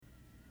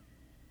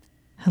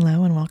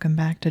Hello and welcome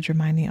back to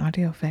Dramione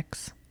Audio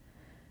Fix.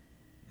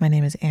 My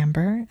name is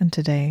Amber, and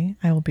today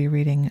I will be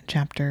reading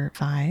Chapter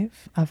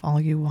 5 of All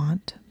You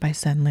Want by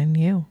Senlin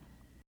Yu.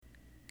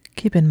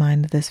 Keep in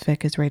mind that this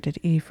fic is rated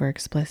E for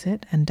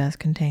explicit and does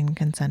contain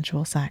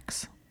consensual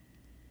sex.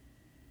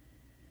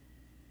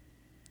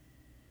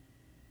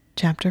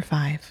 Chapter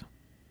 5.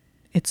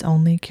 It's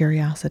Only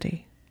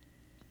Curiosity.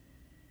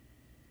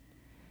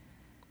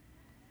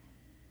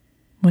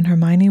 When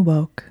Hermione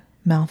woke,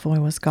 Malfoy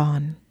was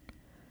gone.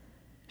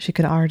 She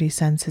could already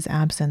sense his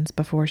absence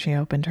before she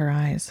opened her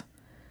eyes.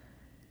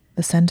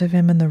 The scent of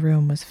him in the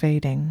room was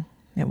fading.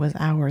 It was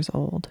hours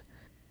old.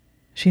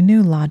 She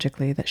knew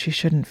logically that she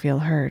shouldn't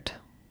feel hurt,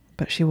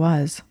 but she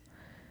was.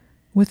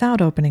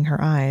 Without opening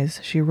her eyes,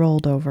 she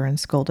rolled over and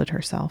scolded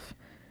herself.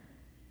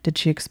 Did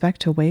she expect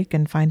to wake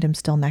and find him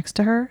still next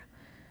to her?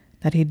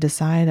 That he'd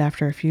decide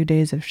after a few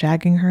days of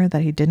shagging her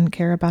that he didn't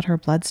care about her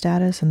blood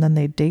status and then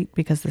they'd date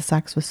because the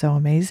sex was so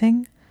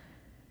amazing?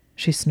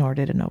 She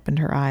snorted and opened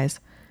her eyes.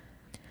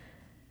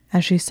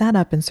 As she sat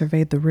up and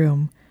surveyed the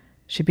room,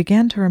 she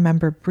began to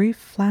remember brief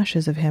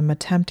flashes of him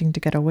attempting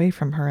to get away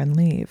from her and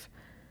leave,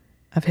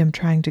 of him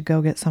trying to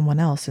go get someone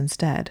else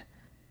instead.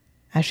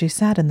 As she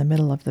sat in the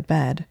middle of the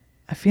bed,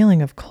 a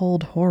feeling of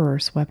cold horror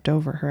swept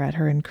over her at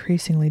her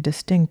increasingly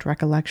distinct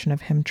recollection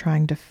of him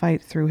trying to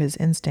fight through his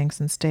instincts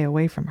and stay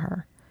away from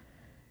her.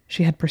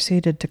 She had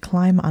proceeded to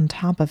climb on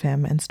top of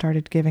him and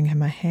started giving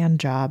him a hand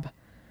job.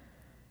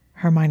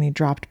 Hermione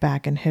dropped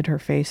back and hid her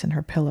face in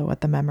her pillow at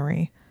the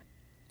memory.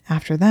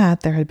 After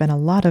that, there had been a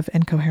lot of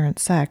incoherent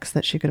sex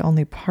that she could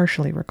only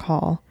partially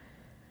recall.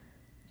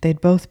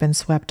 They'd both been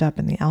swept up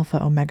in the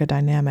alpha-omega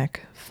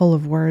dynamic, full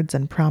of words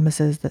and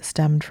promises that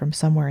stemmed from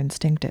somewhere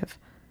instinctive.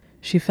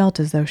 She felt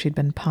as though she'd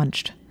been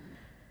punched.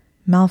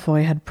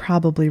 Malfoy had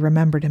probably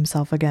remembered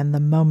himself again the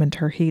moment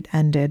her heat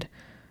ended,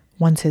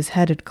 once his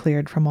head had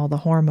cleared from all the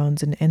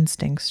hormones and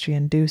instincts she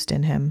induced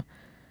in him.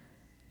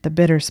 The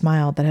bitter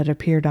smile that had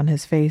appeared on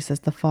his face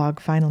as the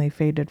fog finally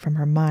faded from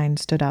her mind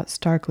stood out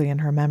starkly in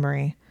her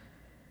memory.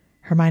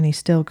 Hermione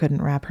still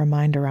couldn't wrap her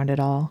mind around it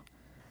all.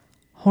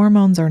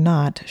 Hormones or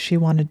not, she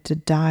wanted to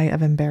die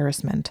of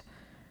embarrassment.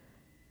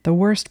 The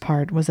worst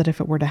part was that if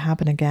it were to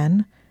happen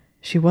again,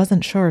 she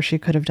wasn't sure she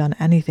could have done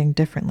anything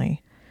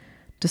differently.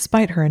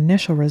 Despite her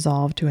initial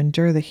resolve to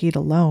endure the heat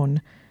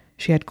alone,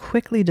 she had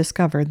quickly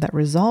discovered that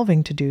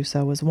resolving to do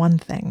so was one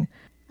thing.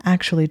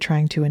 Actually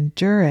trying to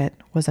endure it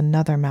was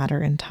another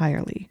matter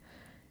entirely.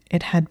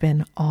 It had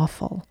been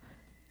awful,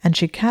 and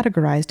she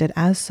categorized it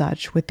as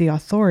such with the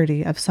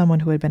authority of someone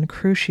who had been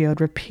crucioed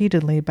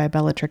repeatedly by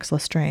Bellatrix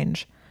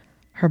Lestrange.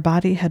 Her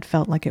body had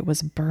felt like it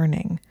was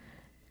burning,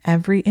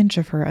 every inch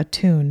of her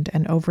attuned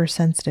and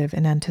oversensitive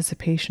in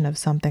anticipation of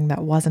something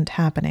that wasn't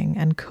happening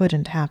and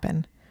couldn't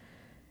happen.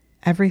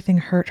 Everything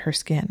hurt her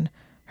skin,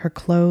 her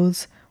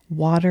clothes,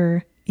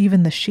 water,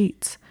 even the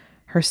sheets.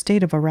 Her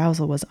state of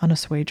arousal was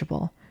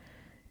unassuageable.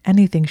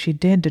 Anything she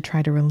did to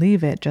try to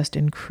relieve it just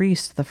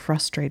increased the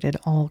frustrated,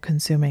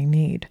 all-consuming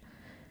need.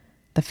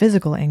 The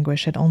physical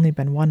anguish had only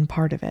been one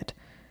part of it.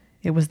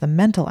 It was the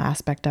mental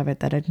aspect of it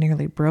that had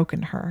nearly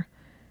broken her.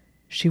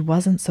 She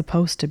wasn't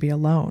supposed to be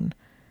alone.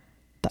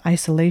 The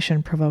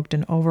isolation provoked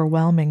an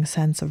overwhelming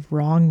sense of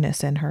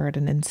wrongness in her at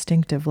an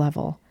instinctive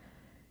level.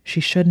 She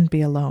shouldn't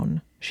be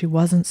alone. She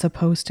wasn't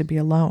supposed to be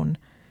alone.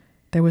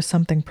 There was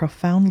something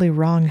profoundly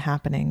wrong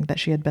happening that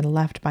she had been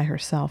left by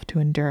herself to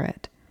endure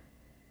it.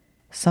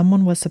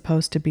 Someone was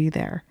supposed to be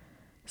there.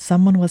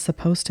 Someone was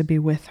supposed to be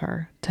with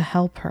her, to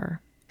help her,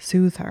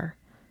 soothe her.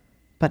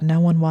 But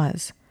no one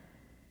was.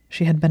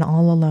 She had been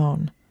all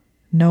alone.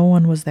 No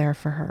one was there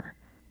for her.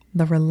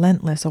 The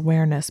relentless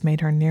awareness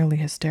made her nearly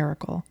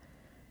hysterical.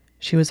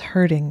 She was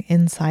hurting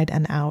inside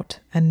and out,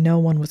 and no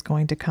one was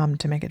going to come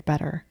to make it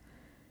better.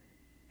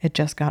 It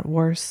just got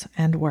worse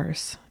and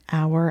worse,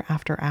 hour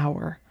after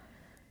hour.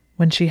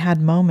 When she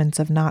had moments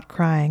of not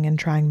crying and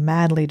trying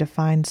madly to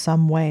find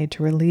some way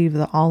to relieve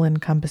the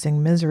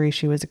all-encompassing misery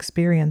she was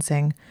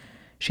experiencing,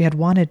 she had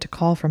wanted to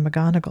call for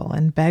McGonagall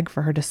and beg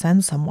for her to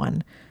send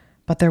someone,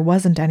 but there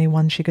wasn't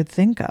anyone she could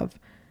think of.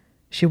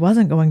 She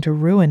wasn't going to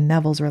ruin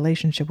Neville's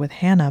relationship with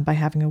Hannah by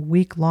having a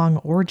week-long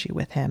orgy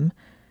with him.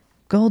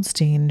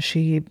 Goldstein,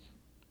 she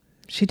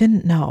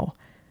didn't know.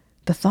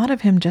 The thought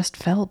of him just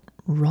felt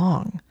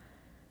wrong.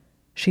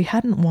 She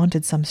hadn't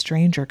wanted some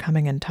stranger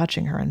coming and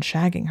touching her and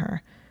shagging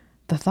her.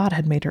 The thought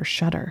had made her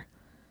shudder.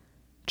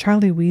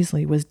 Charlie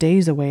Weasley was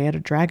days away at a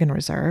dragon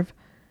reserve,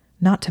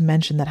 not to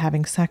mention that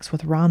having sex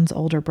with Ron's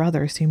older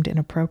brother seemed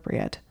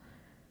inappropriate.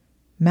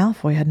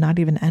 Malfoy had not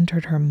even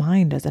entered her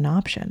mind as an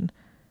option,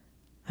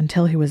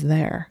 until he was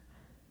there.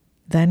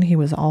 Then he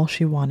was all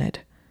she wanted.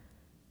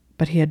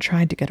 But he had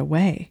tried to get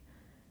away,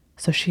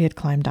 so she had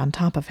climbed on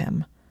top of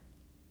him.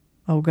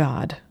 Oh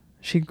God,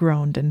 she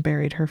groaned and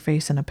buried her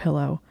face in a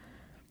pillow.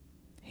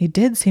 He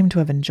did seem to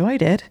have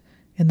enjoyed it,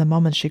 in the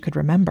moments she could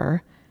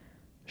remember.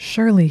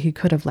 Surely he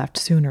could have left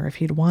sooner if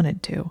he'd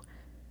wanted to.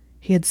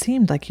 He had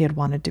seemed like he had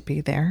wanted to be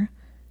there,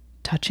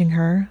 touching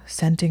her,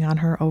 scenting on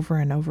her over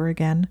and over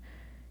again.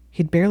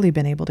 He'd barely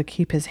been able to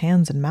keep his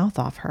hands and mouth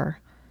off her.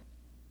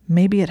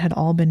 Maybe it had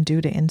all been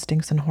due to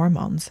instincts and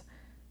hormones.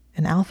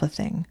 An alpha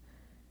thing.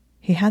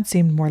 He had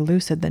seemed more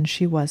lucid than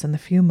she was in the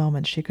few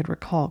moments she could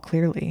recall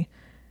clearly,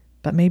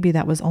 but maybe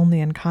that was only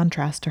in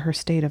contrast to her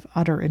state of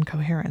utter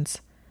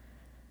incoherence.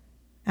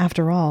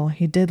 After all,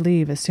 he did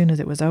leave as soon as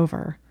it was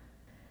over.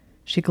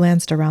 She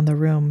glanced around the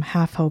room,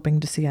 half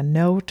hoping to see a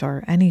note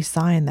or any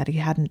sign that he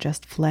hadn't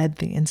just fled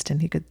the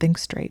instant he could think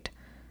straight.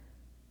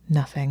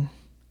 Nothing.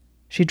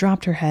 She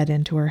dropped her head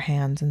into her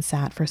hands and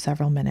sat for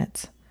several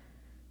minutes.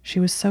 She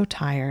was so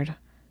tired.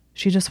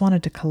 She just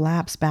wanted to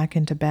collapse back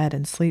into bed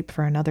and sleep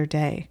for another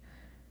day.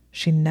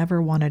 She never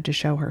wanted to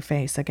show her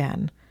face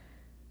again.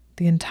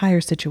 The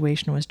entire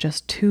situation was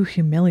just too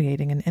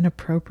humiliating and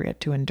inappropriate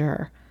to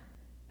endure.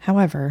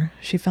 However,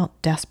 she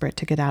felt desperate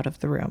to get out of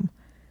the room.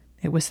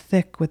 It was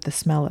thick with the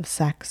smell of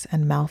sex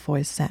and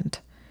Malfoy's scent.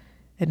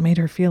 It made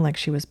her feel like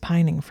she was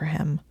pining for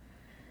him.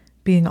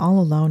 Being all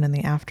alone in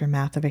the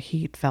aftermath of a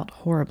heat felt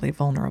horribly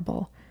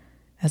vulnerable,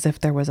 as if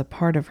there was a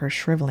part of her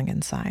shriveling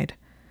inside.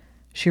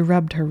 She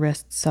rubbed her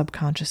wrists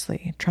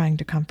subconsciously, trying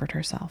to comfort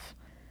herself.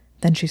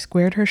 Then she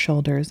squared her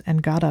shoulders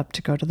and got up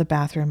to go to the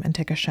bathroom and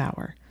take a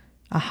shower.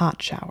 A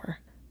hot shower.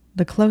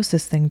 The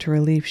closest thing to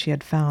relief she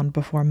had found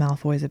before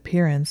Malfoy's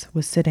appearance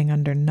was sitting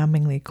under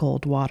numbingly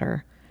cold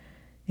water.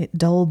 It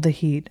dulled the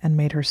heat and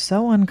made her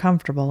so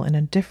uncomfortable in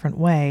a different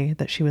way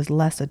that she was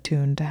less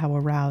attuned to how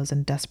aroused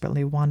and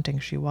desperately wanting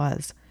she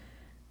was.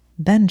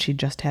 Then she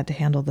just had to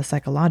handle the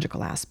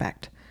psychological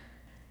aspect.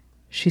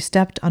 She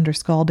stepped under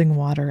scalding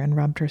water and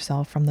rubbed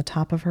herself from the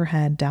top of her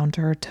head down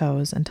to her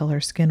toes until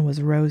her skin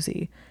was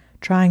rosy,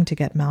 trying to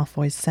get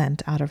Malfoy's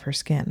scent out of her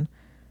skin.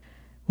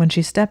 When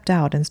she stepped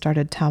out and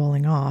started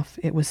toweling off,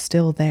 it was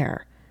still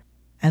there,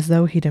 as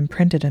though he'd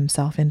imprinted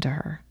himself into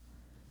her.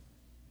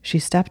 She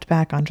stepped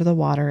back under the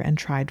water and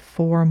tried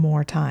 4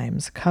 more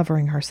times,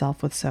 covering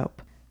herself with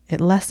soap.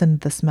 It lessened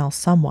the smell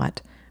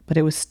somewhat, but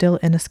it was still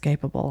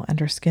inescapable, and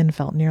her skin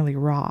felt nearly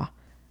raw.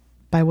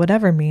 By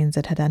whatever means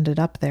it had ended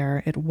up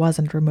there, it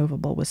wasn't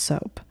removable with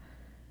soap.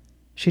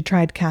 She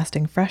tried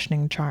casting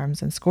freshening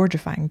charms and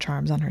scourgifying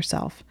charms on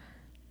herself.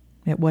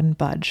 It wouldn't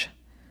budge.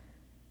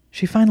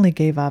 She finally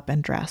gave up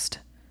and dressed.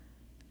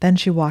 Then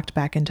she walked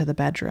back into the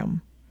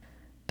bedroom.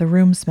 The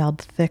room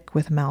smelled thick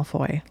with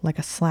Malfoy, like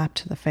a slap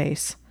to the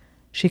face.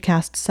 She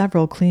cast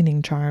several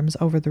cleaning charms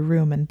over the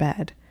room and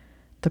bed.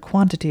 The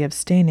quantity of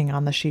staining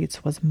on the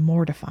sheets was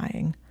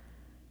mortifying.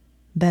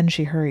 Then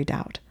she hurried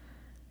out.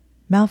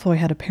 Malfoy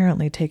had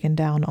apparently taken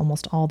down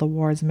almost all the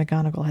wards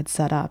McGonagall had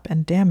set up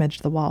and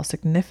damaged the wall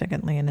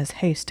significantly in his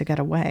haste to get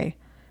away.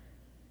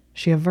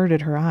 She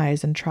averted her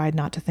eyes and tried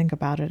not to think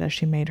about it as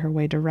she made her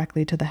way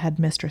directly to the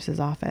headmistress's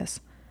office.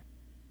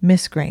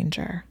 "Miss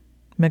Granger,"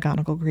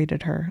 McGonagall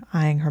greeted her,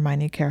 eyeing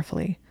Hermione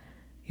carefully.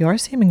 "You're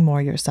seeming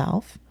more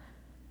yourself."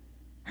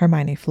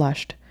 Hermione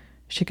flushed.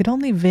 She could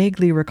only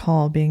vaguely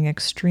recall being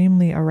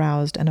extremely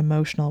aroused and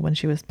emotional when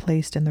she was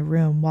placed in the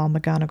room while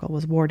McGonagall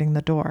was warding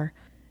the door.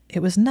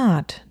 It was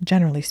not,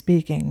 generally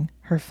speaking,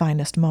 her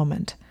finest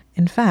moment.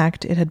 In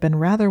fact, it had been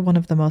rather one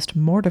of the most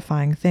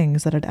mortifying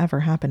things that had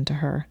ever happened to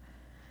her.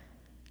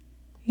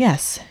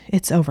 "Yes,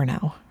 it's over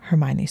now,"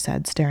 Hermione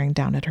said, staring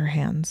down at her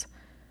hands.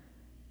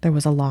 There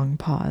was a long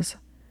pause.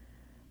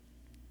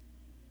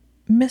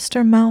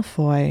 "Mr.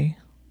 Malfoy,"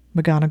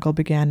 McGonagall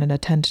began in a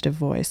tentative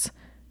voice,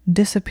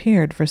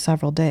 "disappeared for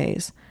several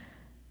days.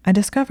 I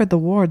discovered the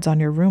wards on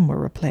your room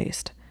were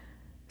replaced.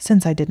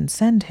 Since I didn't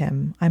send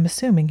him, I'm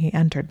assuming he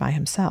entered by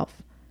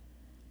himself."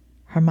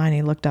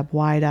 Hermione looked up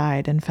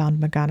wide-eyed and found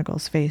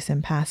McGonagall's face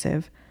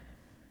impassive.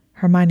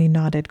 Hermione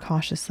nodded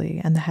cautiously,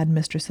 and the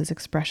headmistress's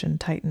expression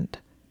tightened.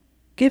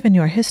 "Given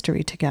your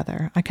history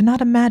together, I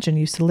cannot imagine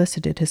you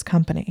solicited his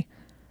company.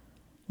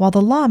 While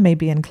the law may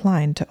be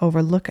inclined to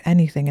overlook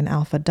anything an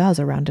alpha does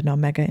around an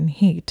omega in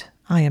heat,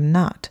 I am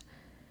not.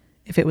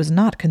 If it was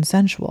not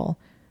consensual,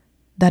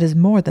 that is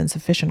more than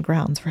sufficient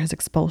grounds for his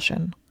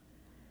expulsion."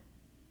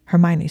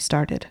 Hermione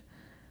started.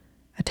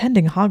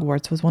 Attending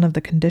Hogwarts was one of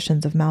the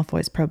conditions of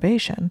Malfoy's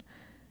probation.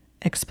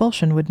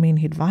 Expulsion would mean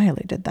he'd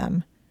violated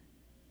them.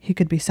 He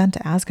could be sent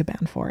to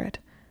Azkaban for it.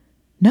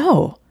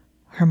 "No,"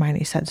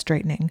 Hermione said,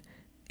 straightening.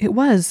 "It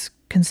was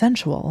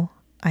consensual,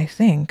 I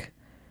think."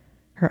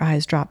 Her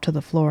eyes dropped to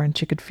the floor and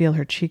she could feel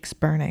her cheeks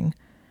burning.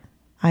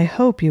 "I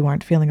hope you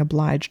aren't feeling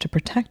obliged to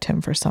protect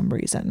him for some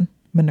reason,"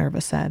 Minerva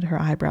said, her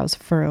eyebrows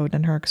furrowed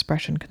and her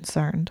expression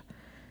concerned.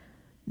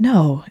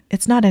 "No,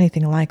 it's not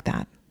anything like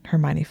that,"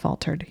 Hermione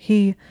faltered.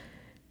 He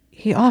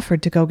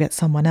offered to go get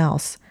someone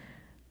else.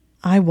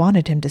 I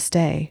wanted him to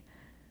stay.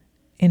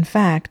 In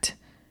fact,"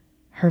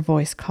 her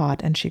voice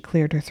caught and she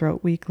cleared her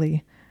throat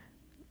weakly,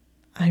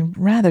 "I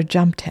rather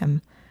jumped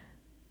him.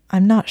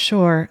 I'm not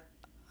sure.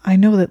 I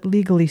know that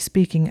legally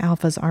speaking,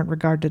 alphas aren't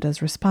regarded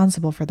as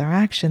responsible for their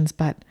actions,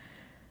 but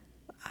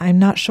I'm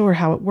not sure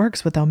how it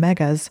works with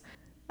omegas.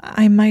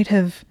 I might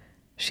have—"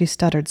 She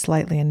stuttered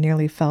slightly and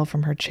nearly fell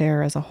from her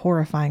chair as a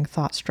horrifying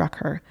thought struck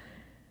her.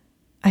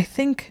 "I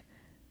think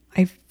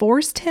I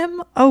forced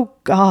him? Oh,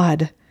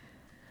 God!"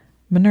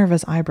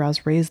 Minerva's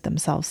eyebrows raised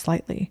themselves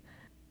slightly.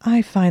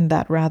 "I find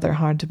that rather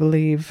hard to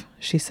believe,"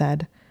 she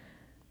said.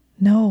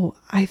 No,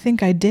 I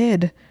think I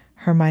did,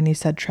 Hermione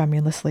said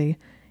tremulously.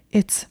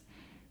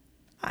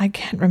 I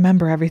can't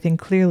remember everything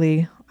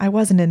clearly. I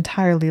wasn't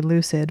entirely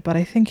lucid, but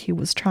I think he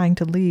was trying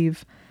to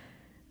leave.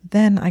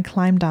 Then I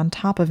climbed on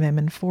top of him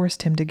and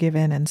forced him to give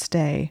in and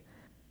stay.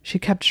 She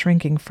kept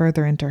shrinking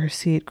further into her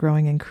seat,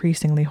 growing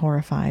increasingly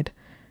horrified.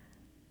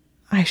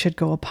 I should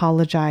go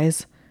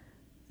apologize.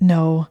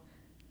 No,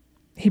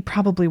 he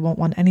probably won't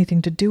want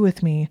anything to do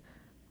with me.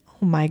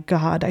 Oh my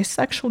God, I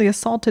sexually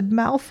assaulted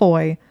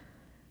Malfoy.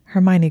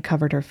 Hermione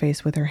covered her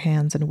face with her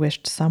hands and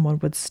wished someone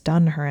would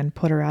stun her and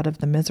put her out of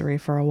the misery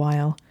for a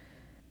while.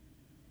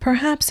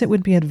 Perhaps it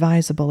would be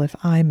advisable if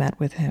I met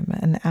with him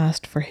and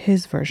asked for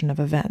his version of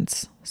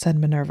events, said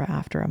Minerva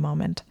after a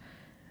moment.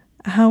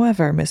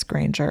 However, Miss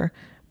Granger,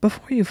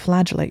 before you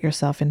flagellate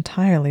yourself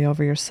entirely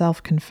over your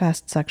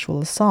self-confessed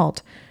sexual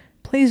assault,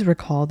 please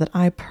recall that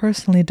I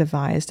personally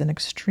devised an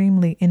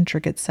extremely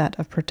intricate set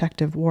of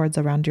protective wards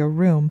around your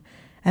room,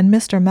 and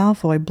Mr.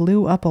 Malfoy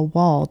blew up a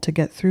wall to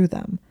get through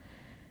them.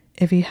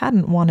 If he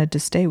hadn't wanted to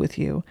stay with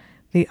you,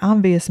 the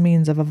obvious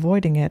means of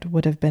avoiding it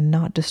would have been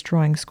not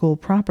destroying school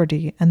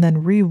property and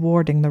then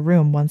rewarding the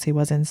room once he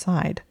was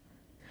inside.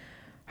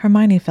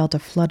 Hermione felt a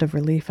flood of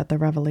relief at the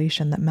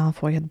revelation that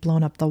Malfoy had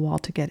blown up the wall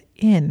to get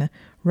in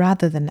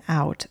rather than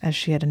out, as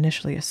she had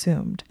initially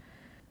assumed.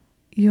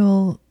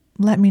 "You'll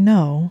let me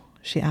know,"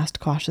 she asked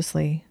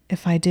cautiously.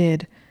 "If I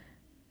did,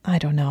 I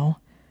don't know."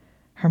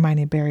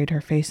 Hermione buried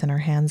her face in her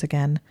hands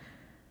again.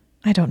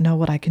 "I don't know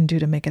what I can do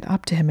to make it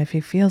up to him if he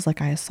feels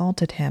like I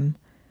assaulted him."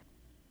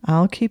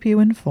 "I'll keep you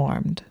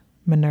informed,"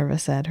 Minerva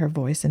said, her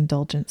voice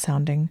indulgent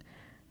sounding.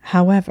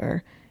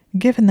 "However,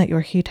 given that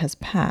your heat has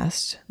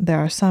passed, there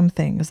are some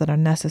things that are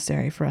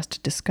necessary for us to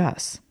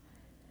discuss."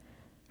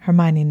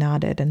 Hermione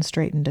nodded and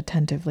straightened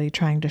attentively,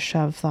 trying to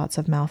shove thoughts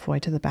of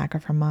Malfoy to the back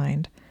of her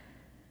mind.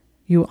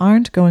 "You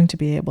aren't going to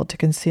be able to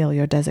conceal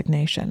your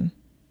designation,"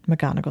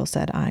 McGonagall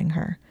said, eyeing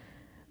her.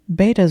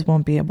 "Betas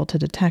won't be able to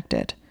detect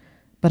it,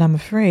 but I'm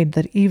afraid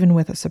that even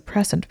with a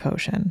suppressant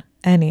potion,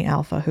 any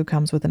alpha who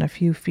comes within a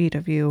few feet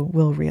of you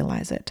will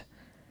realize it."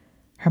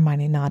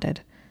 Hermione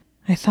nodded.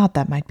 "I thought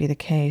that might be the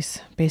case,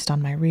 based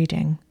on my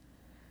reading."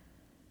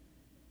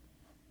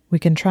 "We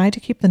can try to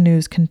keep the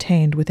news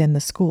contained within the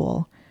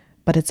school,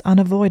 but it's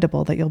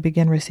unavoidable that you'll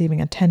begin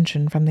receiving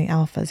attention from the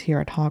alphas here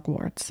at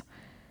Hogwarts.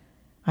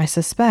 I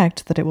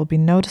suspect that it will be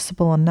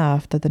noticeable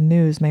enough that the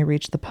news may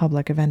reach the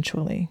public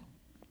eventually."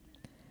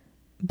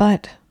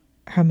 "But,"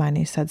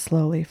 Hermione said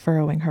slowly,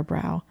 furrowing her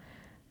brow,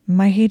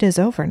 "my heat is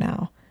over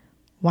now.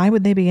 Why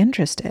would they be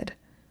interested?"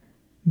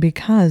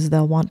 "Because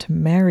they'll want to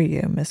marry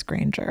you, Miss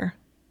Granger,"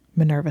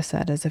 Minerva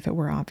said as if it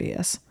were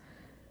obvious.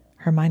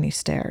 Hermione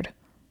stared.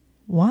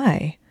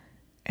 "Why?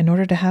 In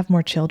order to have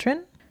more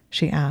children?"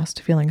 she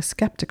asked, feeling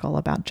skeptical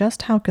about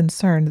just how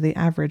concerned the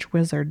average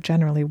wizard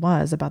generally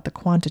was about the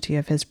quantity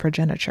of his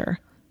progeniture.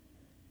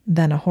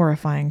 Then a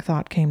horrifying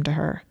thought came to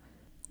her.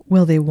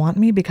 "Will they want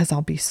me because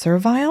I'll be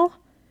servile?"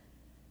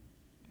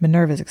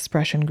 Minerva's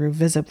expression grew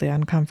visibly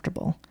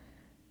uncomfortable.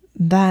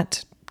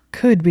 "That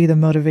could be the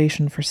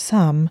motivation for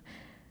some.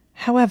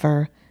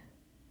 However,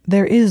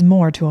 there is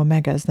more to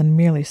Omegas than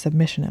merely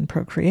submission and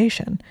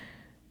procreation.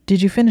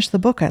 Did you finish the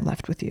book I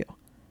left with you?"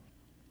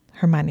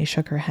 Hermione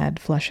shook her head,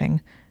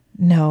 flushing.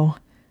 "No.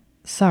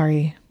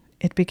 Sorry.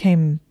 It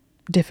became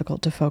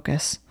difficult to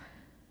focus."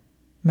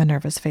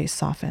 Minerva's face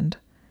softened.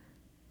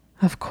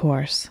 "Of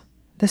course.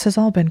 This has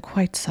all been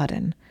quite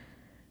sudden.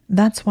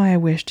 That's why I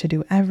wish to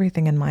do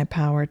everything in my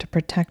power to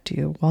protect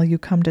you while you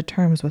come to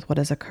terms with what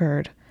has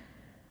occurred.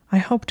 I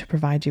hope to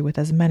provide you with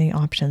as many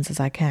options as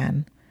I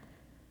can."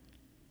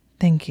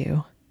 "Thank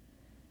you."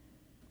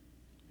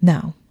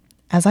 "Now,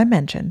 as I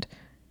mentioned,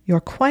 you're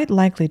quite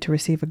likely to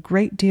receive a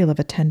great deal of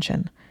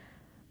attention.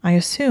 I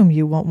assume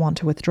you won't want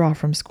to withdraw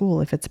from school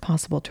if it's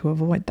possible to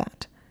avoid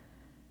that."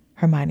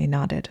 Hermione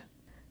nodded.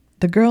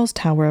 "The girls'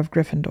 tower of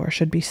Gryffindor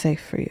should be safe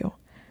for you.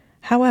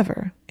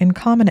 However, in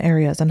common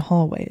areas and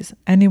hallways,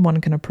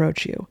 anyone can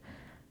approach you.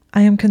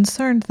 I am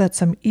concerned that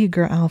some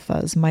eager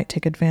alphas might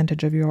take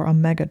advantage of your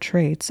Omega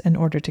traits in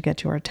order to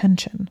get your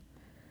attention."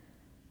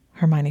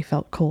 Hermione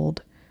felt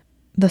cold.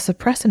 "The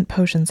suppressant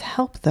potions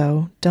help,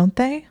 though, don't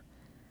they?"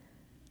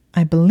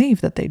 "I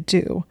believe that they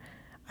do.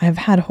 I have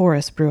had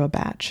Horace brew a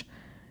batch.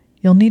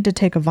 You'll need to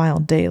take a vial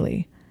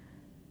daily.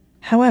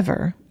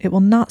 However, it will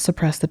not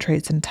suppress the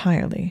traits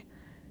entirely.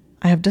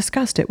 I have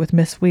discussed it with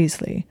Miss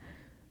Weasley.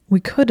 We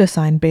could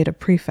assign beta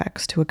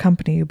prefects to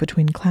accompany you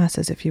between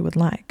classes if you would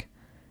like."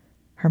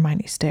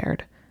 Hermione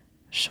stared.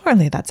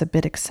 "Surely that's a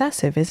bit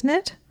excessive, isn't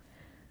it?"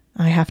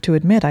 "I have to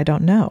admit I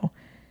don't know.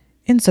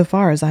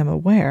 Insofar as I'm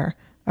aware,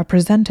 a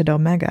presented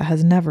Omega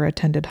has never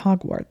attended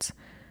Hogwarts.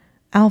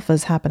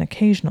 Alphas happen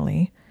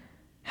occasionally.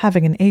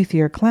 Having an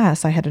 8th-year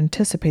class, I had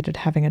anticipated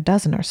having a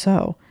dozen or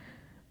so.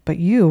 But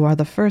you are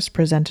the first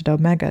presented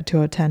Omega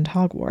to attend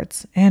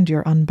Hogwarts, and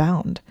you're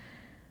unbound.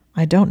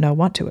 I don't know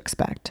what to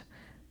expect.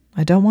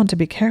 I don't want to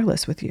be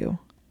careless with you."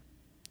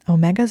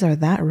 "Omegas are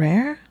that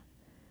rare?"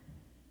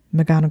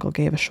 McGonagall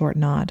gave a short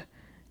nod.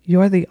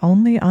 "You're the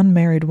only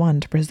unmarried one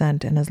to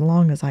present in as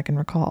long as I can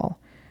recall.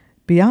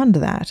 Beyond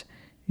that,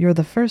 you're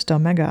the first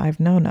Omega I've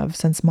known of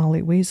since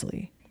Molly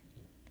Weasley."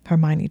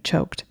 Hermione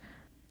choked.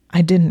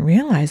 "I didn't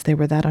realize they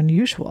were that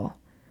unusual.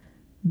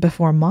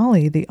 Before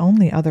Molly, the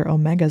only other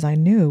Omegas I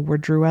knew were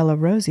Druella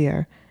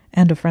Rosier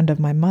and a friend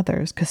of my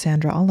mother's,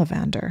 Cassandra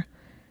Ollivander.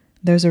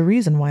 There's a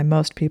reason why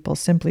most people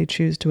simply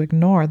choose to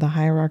ignore the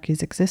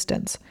hierarchy's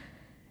existence.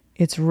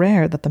 It's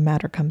rare that the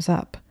matter comes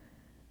up.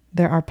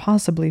 There are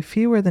possibly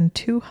fewer than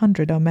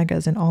 200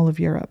 Omegas in all of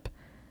Europe.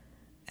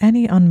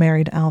 Any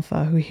unmarried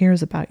alpha who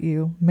hears about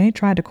you may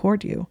try to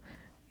court you.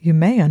 You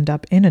may end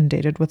up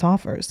inundated with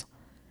offers.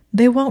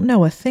 They won't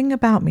know a thing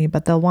about me,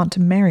 but they'll want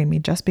to marry me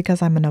just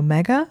because I'm an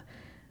Omega?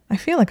 I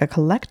feel like a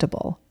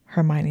collectible,"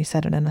 Hermione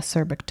said in an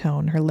acerbic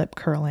tone, her lip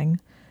curling.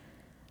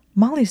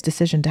 Molly's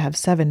decision to have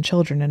 7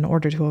 children in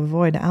order to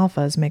avoid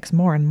alphas makes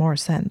more and more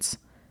sense.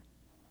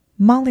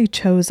 "Molly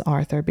chose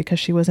Arthur because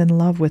she was in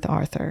love with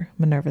Arthur,"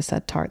 Minerva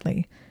said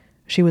tartly.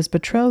 "She was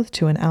betrothed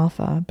to an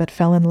alpha, but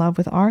fell in love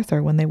with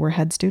Arthur when they were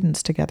head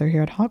students together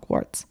here at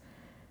Hogwarts.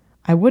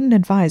 I wouldn't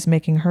advise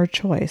making her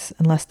choice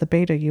unless the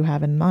beta you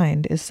have in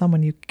mind is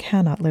someone you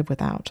cannot live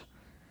without."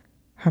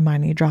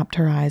 Hermione dropped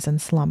her eyes and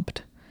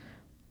slumped.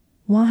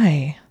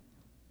 "Why?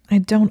 I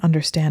don't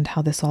understand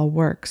how this all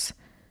works.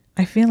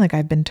 I feel like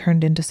I've been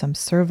turned into some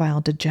servile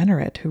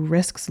degenerate who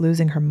risks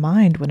losing her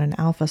mind when an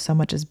alpha so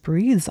much as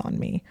breathes on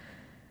me.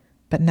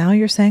 But now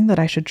you're saying that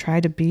I should try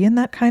to be in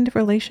that kind of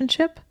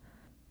relationship?"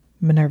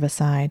 Minerva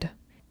sighed.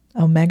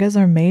 "Omegas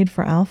are made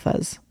for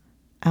alphas.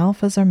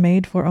 Alphas are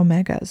made for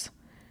Omegas.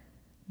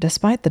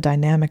 Despite the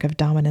dynamic of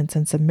dominance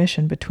and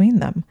submission between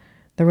them,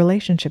 the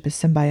relationship is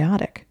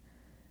symbiotic.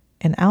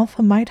 An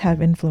alpha might have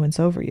influence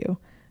over you,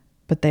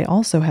 but they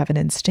also have an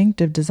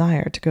instinctive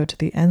desire to go to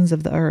the ends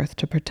of the earth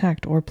to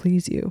protect or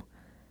please you."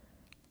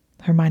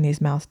 Hermione's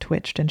mouth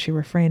twitched, and she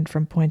refrained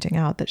from pointing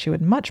out that she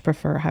would much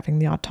prefer having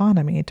the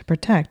autonomy to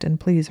protect and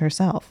please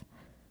herself.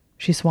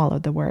 She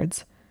swallowed the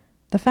words.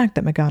 The fact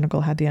that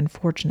McGonagall had the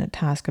unfortunate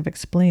task of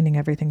explaining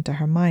everything to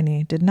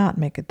Hermione did not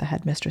make it the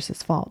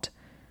headmistress's fault.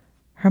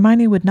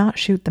 Hermione would not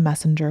shoot the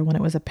messenger when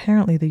it was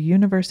apparently the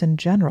universe in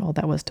general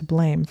that was to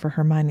blame for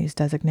Hermione's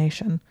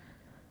designation.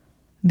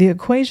 "The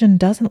equation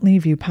doesn't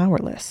leave you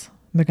powerless,"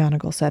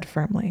 McGonagall said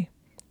firmly.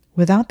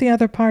 "Without the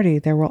other party,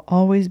 there will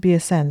always be a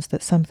sense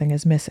that something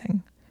is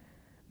missing.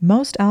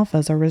 Most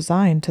alphas are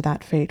resigned to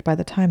that fate by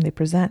the time they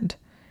present.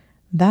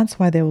 That's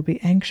why they will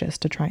be anxious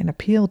to try and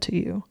appeal to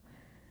you.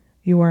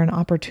 You are an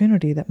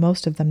opportunity that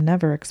most of them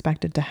never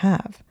expected to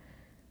have.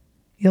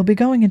 You'll be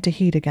going into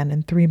heat again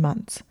in 3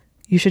 months.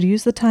 You should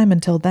use the time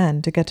until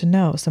then to get to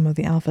know some of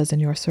the alphas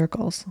in your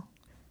circles."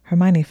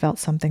 Hermione felt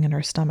something in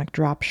her stomach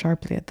drop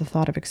sharply at the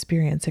thought of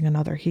experiencing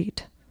another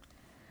heat.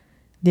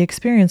 The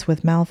experience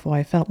with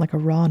Malfoy felt like a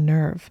raw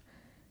nerve,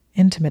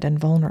 intimate and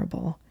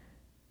vulnerable.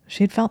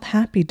 She'd felt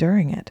happy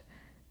during it,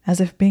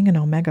 as if being an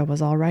Omega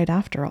was all right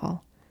after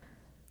all.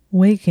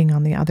 Waking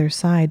on the other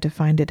side to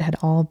find it had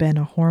all been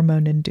a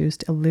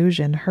hormone-induced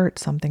illusion hurt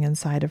something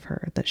inside of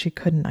her that she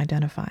couldn't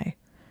identify.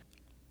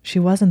 She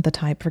wasn't the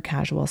type for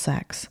casual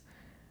sex.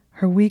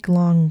 Her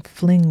week-long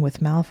fling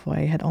with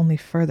Malfoy had only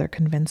further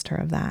convinced her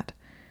of that.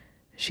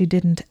 She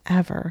didn't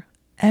ever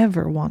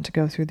want to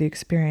go through the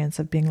experience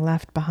of being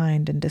left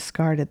behind and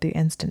discarded the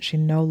instant she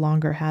no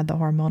longer had the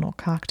hormonal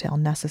cocktail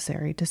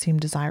necessary to seem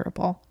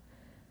desirable.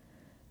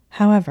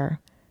 However,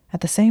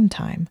 at the same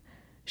time,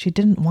 she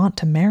didn't want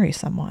to marry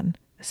someone,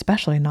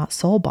 especially not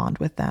soul bond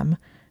with them,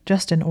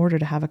 just in order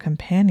to have a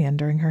companion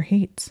during her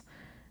heats.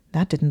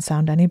 That didn't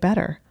sound any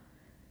better.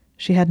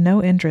 She had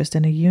no interest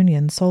in a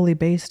union solely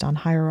based on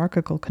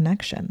hierarchical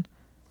connection.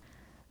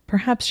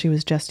 Perhaps she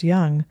was just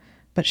young,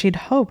 but she'd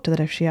hoped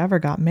that if she ever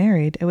got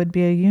married, it would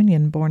be a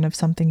union born of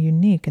something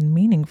unique and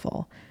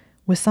meaningful,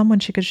 with someone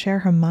she could share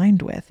her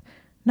mind with,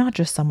 not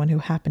just someone who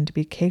happened to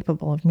be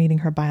capable of meeting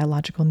her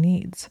biological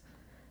needs.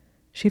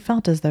 She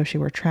felt as though she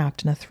were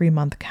trapped in a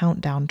 3-month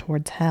countdown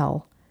towards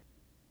hell.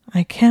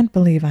 "I can't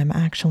believe I'm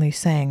actually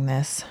saying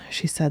this,"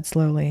 she said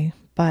slowly,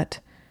 "but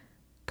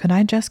could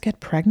I just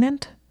get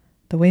pregnant?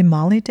 The way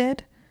Molly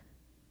did?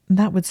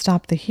 That would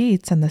stop the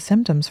heats and the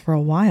symptoms for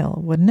a while,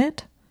 wouldn't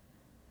it?"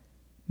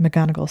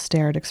 McGonagall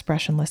stared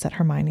expressionless at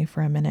Hermione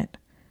for a minute.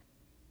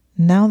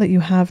 "Now that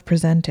you have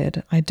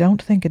presented, I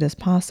don't think it is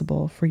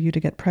possible for you to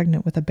get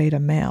pregnant with a beta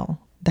male,"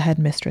 the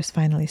headmistress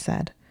finally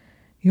said.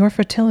 "Your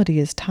fertility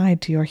is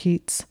tied to your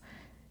heats.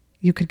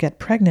 You could get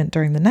pregnant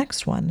during the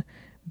next one,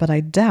 but I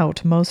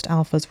doubt most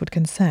alphas would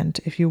consent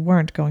if you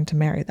weren't going to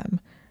marry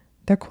them.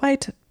 They're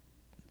quite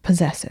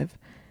possessive,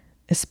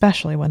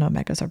 especially when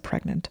Omegas are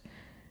pregnant.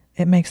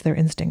 It makes their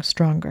instincts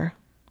stronger."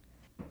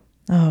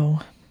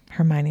 "Oh,"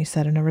 Hermione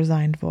said in a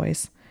resigned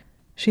voice.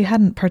 She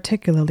hadn't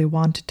particularly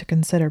wanted to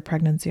consider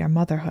pregnancy or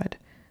motherhood,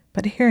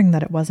 but hearing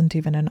that it wasn't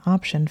even an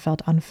option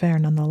felt unfair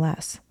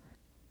nonetheless.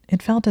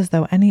 It felt as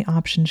though any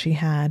option she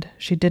had,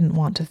 she didn't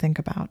want to think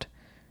about.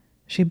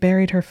 She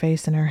buried her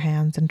face in her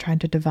hands and tried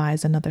to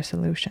devise another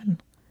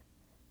solution.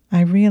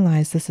 "I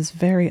realize this is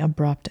very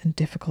abrupt and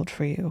difficult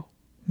for you,"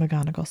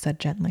 McGonagall said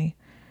gently.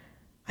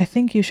 I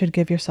think you should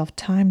give yourself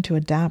time to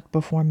adapt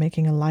before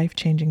making a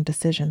life-changing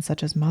decision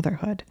such as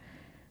motherhood.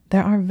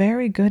 There are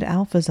very good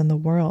alphas in the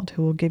world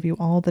who will give you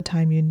all the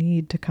time you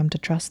need to come to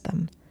trust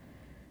them.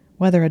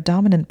 Whether a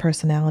dominant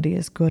personality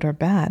is good or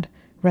bad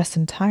rests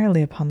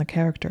entirely upon the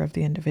character of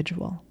the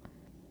individual.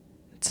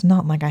 It's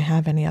not like I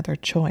have any other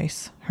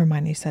choice,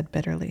 Hermione said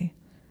bitterly.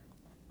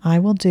 I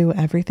will do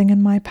everything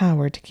in my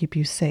power to keep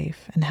you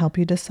safe and help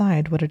you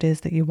decide what it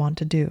is that you want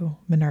to do,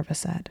 Minerva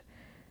said.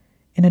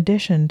 In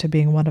addition to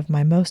being one of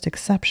my most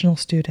exceptional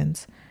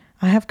students,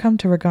 I have come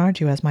to regard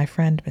you as my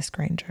friend, Miss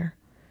Granger.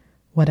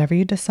 Whatever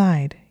you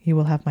decide, you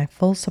will have my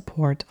full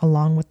support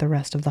along with the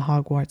rest of the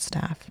Hogwarts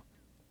staff.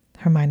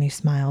 Hermione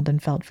smiled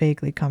and felt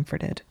vaguely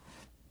comforted.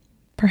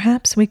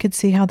 Perhaps we could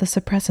see how the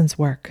suppressants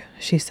work,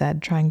 she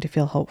said, trying to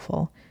feel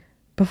hopeful,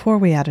 before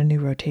we add a new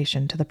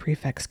rotation to the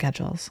prefect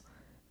schedules.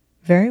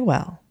 Very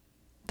well.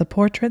 The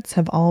portraits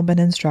have all been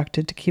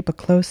instructed to keep a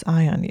close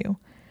eye on you.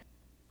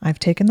 I've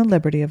taken the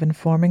liberty of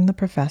informing the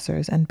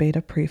professors and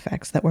beta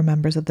prefects that we're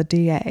members of the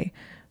DA,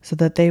 so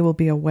that they will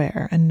be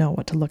aware and know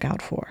what to look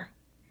out for.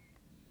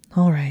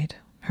 All right,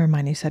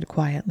 Hermione said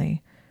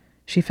quietly.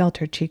 She felt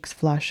her cheeks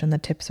flush and the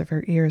tips of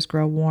her ears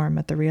grow warm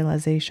at the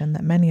realization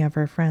that many of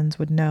her friends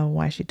would know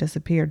why she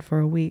disappeared for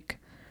a week.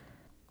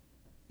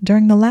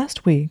 During the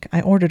last week,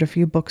 I ordered a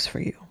few books for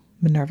you,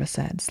 Minerva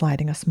said,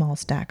 sliding a small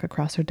stack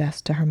across her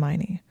desk to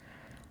Hermione.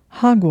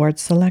 Hogwarts'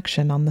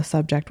 selection on the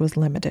subject was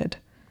limited.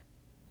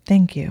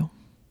 Thank you.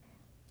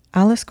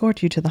 I'll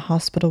escort you to the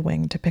hospital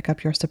wing to pick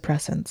up your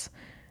suppressants.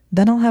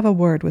 Then I'll have a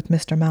word with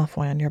Mr.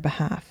 Malfoy on your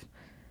behalf.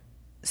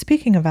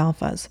 Speaking of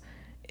alphas,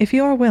 if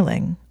you are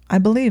willing, I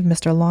believe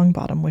Mr.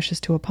 Longbottom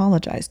wishes to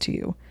apologize to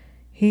you.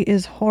 He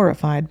is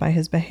horrified by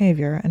his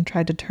behavior and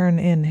tried to turn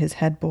in his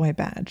head boy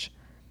badge.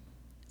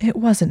 It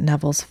wasn't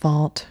Neville's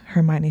fault,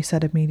 Hermione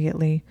said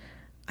immediately.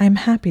 I am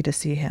happy to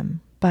see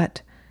him,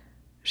 but,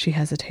 she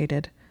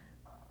hesitated,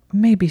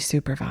 maybe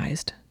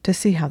supervised, to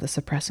see how the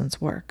suppressants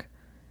work.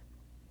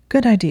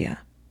 Good idea.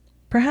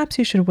 Perhaps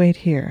you should wait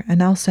here,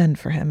 and I'll send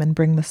for him and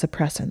bring the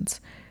suppressants.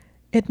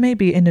 It may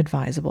be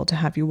inadvisable to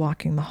have you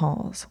walking the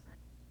halls.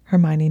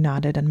 Hermione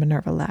nodded and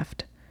Minerva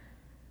left.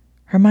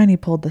 Hermione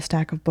pulled the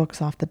stack of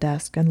books off the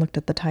desk and looked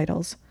at the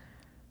titles.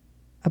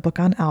 A book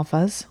on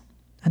alphas,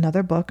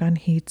 another book on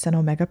heats and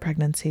omega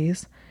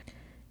pregnancies,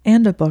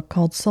 and a book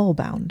called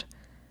Soulbound.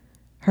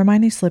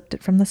 Hermione slipped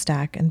it from the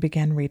stack and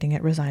began reading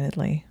it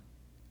resignedly.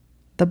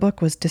 The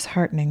book was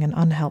disheartening and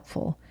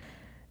unhelpful.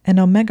 An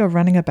omega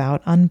running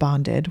about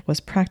unbonded was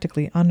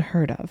practically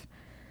unheard of.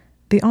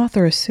 The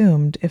author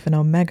assumed if an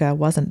omega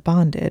wasn't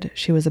bonded,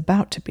 she was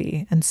about to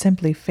be, and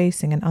simply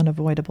facing an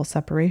unavoidable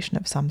separation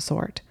of some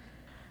sort.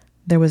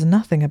 There was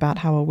nothing about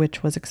how a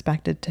witch was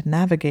expected to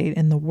navigate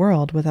in the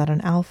world without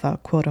an alpha,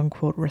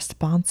 quote-unquote,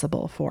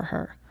 responsible for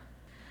her.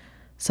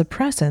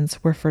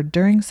 Suppressants were for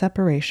during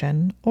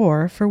separation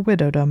or for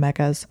widowed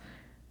omegas.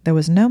 There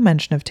was no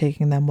mention of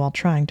taking them while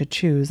trying to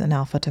choose an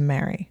alpha to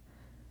marry.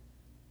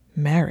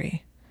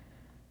 Marry?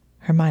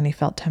 Hermione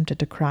felt tempted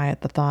to cry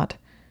at the thought.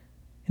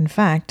 In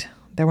fact,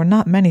 there were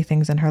not many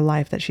things in her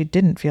life that she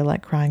didn't feel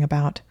like crying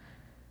about.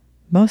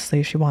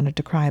 Mostly she wanted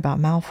to cry about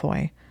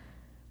Malfoy.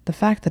 The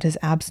fact that his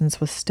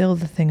absence was still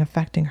the thing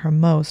affecting her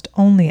most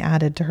only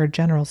added to her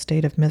general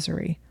state of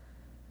misery.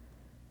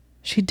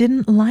 She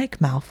didn't like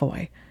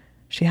Malfoy.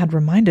 She had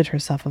reminded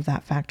herself of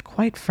that fact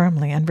quite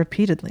firmly and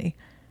repeatedly.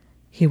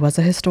 He was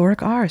a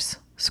historic arse,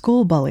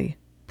 school bully,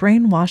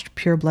 brainwashed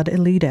pureblood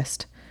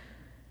elitist.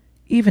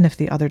 Even if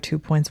the other 2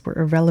 points were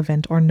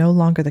irrelevant or no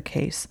longer the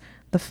case,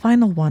 the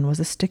final one was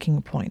a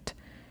sticking point.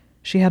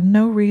 She had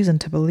no reason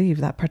to believe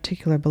that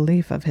particular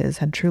belief of his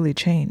had truly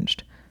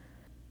changed.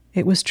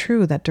 It was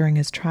true that during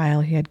his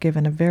trial he had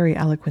given a very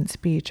eloquent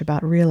speech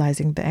about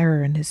realizing the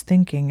error in his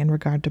thinking in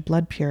regard to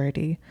blood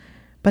purity,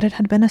 but it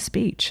had been a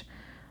speech,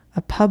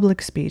 a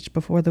public speech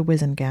before the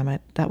Wizengamot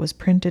that was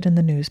printed in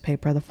the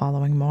newspaper the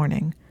following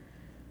morning.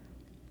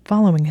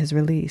 Following his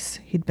release,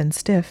 he'd been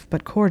stiff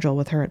but cordial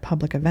with her at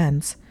public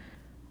events.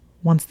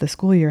 Once the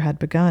school year had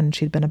begun,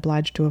 she'd been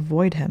obliged to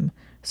avoid him,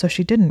 so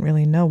she didn't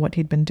really know what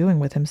he'd been doing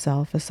with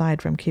himself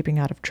aside from keeping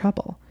out of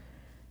trouble.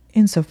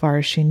 Insofar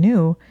as she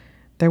knew,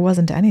 there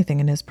wasn't anything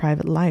in his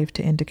private life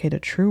to indicate a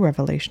true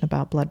revelation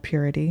about blood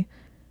purity,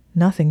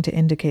 nothing to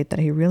indicate that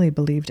he really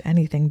believed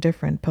anything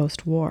different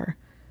post-war.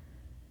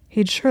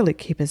 He'd surely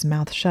keep his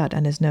mouth shut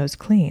and his nose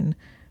clean,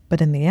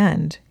 but in the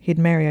end, he'd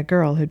marry a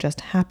girl who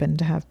just happened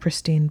to have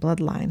pristine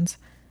bloodlines.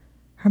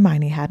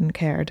 Hermione hadn't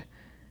cared.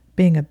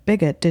 Being a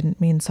bigot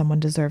didn't mean someone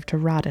deserved to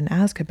rot in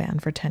Azkaban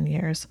for 10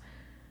 years.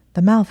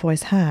 The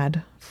Malfoys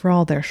had, for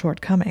all their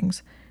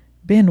shortcomings,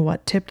 been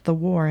what tipped the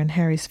war in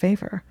Harry's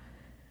favor.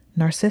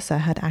 Narcissa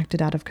had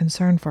acted out of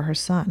concern for her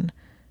son,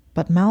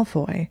 but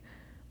Malfoy,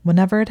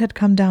 whenever it had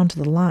come down to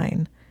the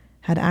line,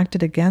 had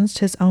acted against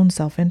his own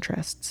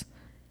self-interests.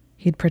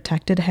 He'd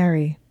protected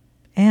Harry,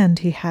 and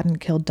he hadn't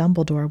killed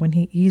Dumbledore when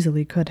he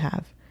easily could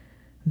have.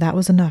 That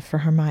was enough for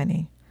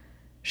Hermione.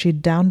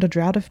 She'd downed a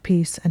draught of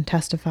peace and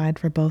testified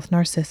for both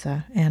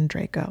Narcissa and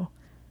Draco.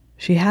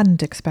 She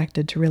hadn't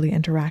expected to really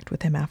interact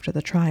with him after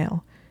the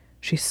trial.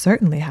 She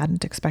certainly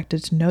hadn't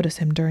expected to notice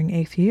him during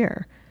 8th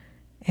year,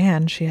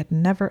 and she had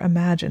never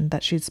imagined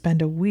that she'd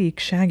spend a week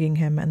shagging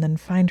him and then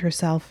find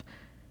herself...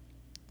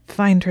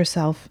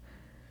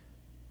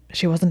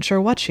 She wasn't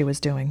sure what she was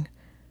doing.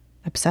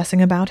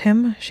 Obsessing about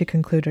him, she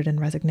concluded in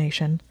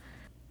resignation.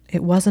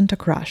 It wasn't a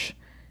crush.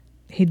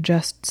 He'd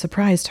just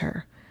surprised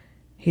her.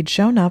 He'd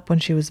shown up when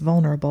she was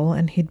vulnerable,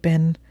 and he'd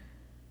been...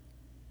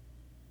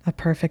 A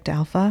perfect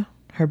alpha?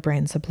 Her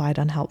brain supplied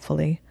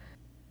unhelpfully.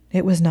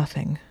 It was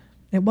nothing.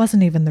 It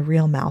wasn't even the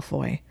real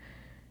Malfoy.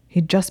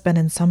 He'd just been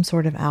in some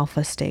sort of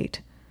alpha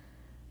state.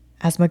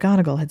 As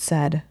McGonagall had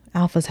said,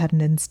 alphas had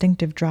an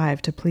instinctive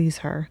drive to please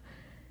her.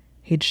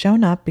 He'd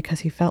shown up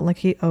because he felt like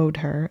he owed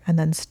her, and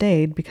then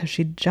stayed because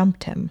she'd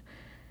jumped him.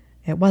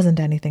 It wasn't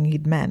anything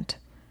he'd meant.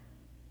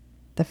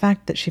 The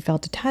fact that she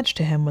felt attached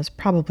to him was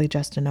probably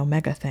just an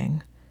Omega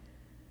thing.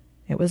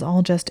 It was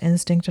all just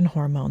instinct and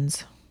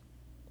hormones.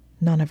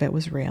 None of it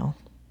was real.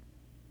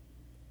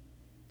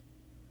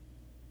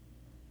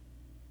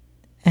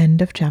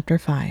 End of chapter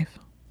 5.